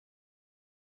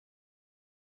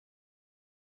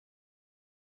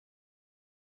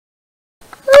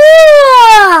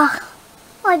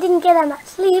I didn't get that much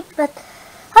sleep, but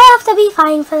I have to be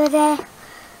fine for the day.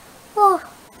 Oh.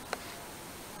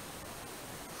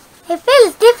 It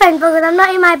feels different because I'm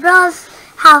not in my brother's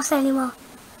house anymore.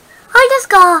 I'll just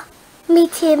go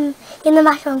meet him in the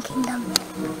Mushroom Kingdom.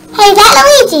 Hey, is that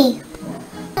Luigi?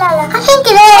 I think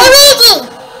it is. Luigi!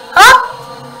 Oh?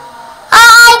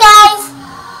 Oh, hi guys.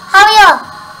 How are you?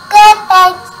 Good,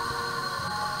 thanks.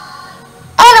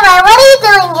 Anyway, what are you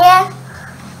doing here?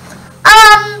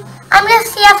 I'm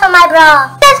just here for my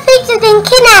bra. This Peach has been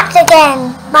kidnapped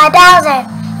again by Bowser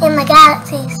in the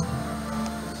galaxies.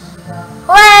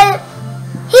 Well,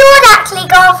 he would actually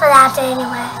go for that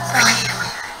anyway.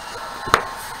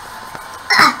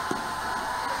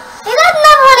 Is that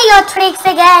another one of your tricks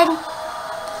again?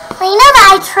 Well, you know that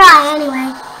I try anyway.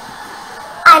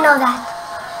 I know that.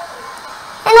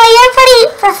 Anyway, you're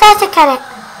pretty pathetic at it.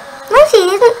 No, she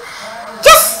isn't.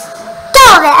 Just go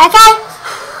with it, okay?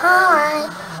 Alright.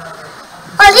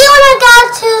 Well, do you want to go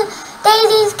to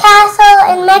Daisy's castle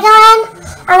in Mega Land?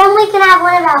 And then we can have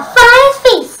one of our finest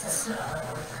feasts.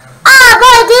 Ah,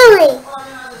 boy, do we?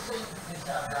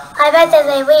 I bet that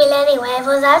they will anyway,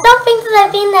 because I don't think that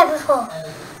they've been there before.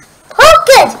 Oh,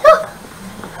 good. Oh.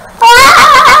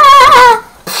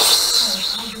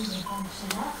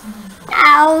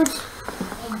 Ouch.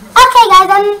 Okay, guys,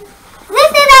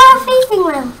 this is our feasting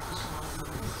room.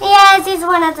 Yes, it's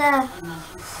one of the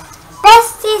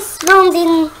bestest rooms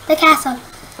in the castle.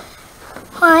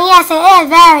 Oh, yes, it is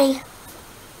very.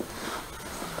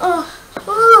 Oh,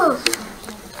 ooh.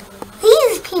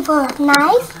 These people look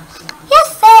nice.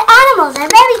 Yes, they're animals. They're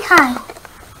very kind.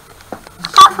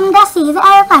 Apart from Dusty, the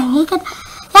airplane, you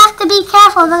have to be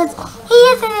careful because he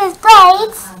uses his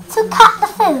blades to cut the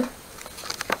food.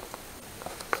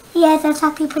 Yes, that's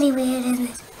actually pretty weird, isn't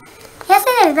it? Yes,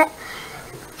 it is, but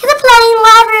he's a plane.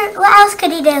 What else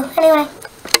could he do? Anyway,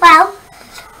 well,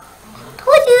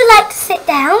 would you like to sit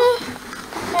down?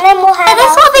 And then we'll have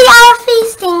this will be our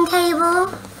feasting table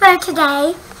for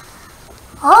today.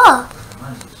 Oh,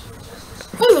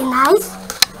 this is nice.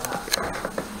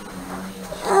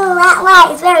 Oh, that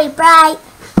light is very bright.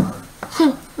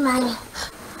 Money.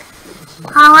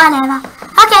 Oh, whatever.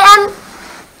 Okay,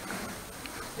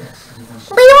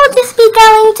 we will just be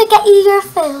going to get you your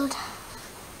food.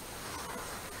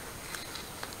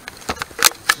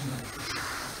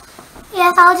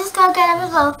 Yes, I'll just go get it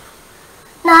as well.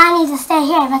 No, I need to stay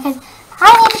here because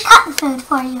I need to cut the food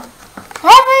for you.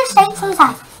 Whatever shapes and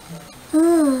sizes.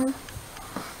 Ooh.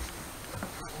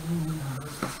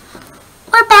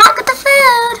 We're back with the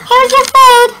food. Here's your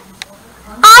food.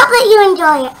 I hope that you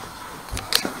enjoy it.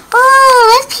 Ooh,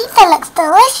 this pizza looks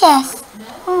delicious.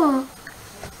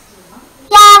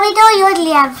 Yeah, we do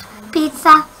usually have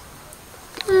pizza.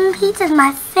 Pizza's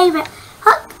my favorite.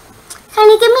 Oh, can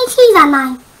you give me cheese on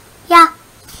mine? Yeah.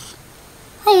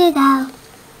 There you go.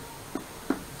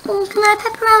 Can I have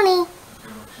pepperoni?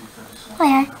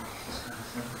 Where?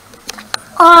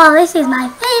 Oh, this is my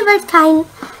favorite kind.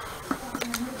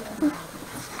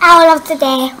 I love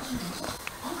today.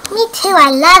 Me too,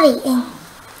 I love eating.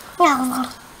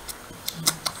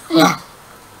 Yeah.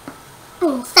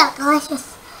 So delicious.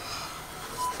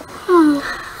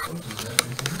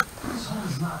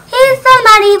 Here's the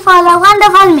money for the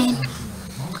wonderful meal.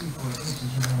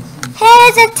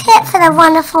 Here's a tip for the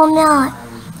wonderful meal.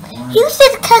 You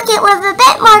should cook it with a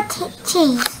bit more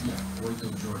cheese.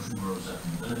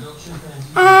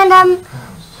 And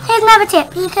here's another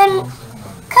tip. You can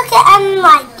cook it on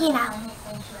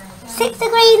 6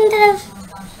 degrees instead of.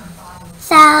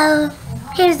 So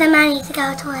here's the money to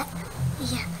go to it.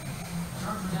 Yeah.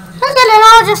 And then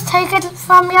I'll just take it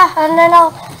from you, and then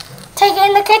I'll take it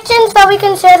in the kitchen so we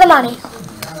can share the money.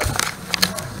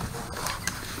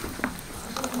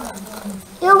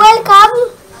 You're welcome.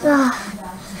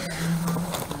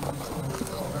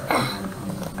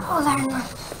 Oh, very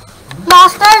nice.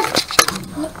 Master,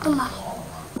 look the money.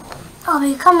 I'll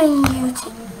be coming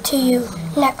to you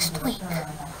next week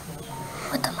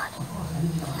with the money.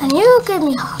 And you give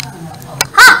me half.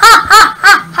 Ha ha ha!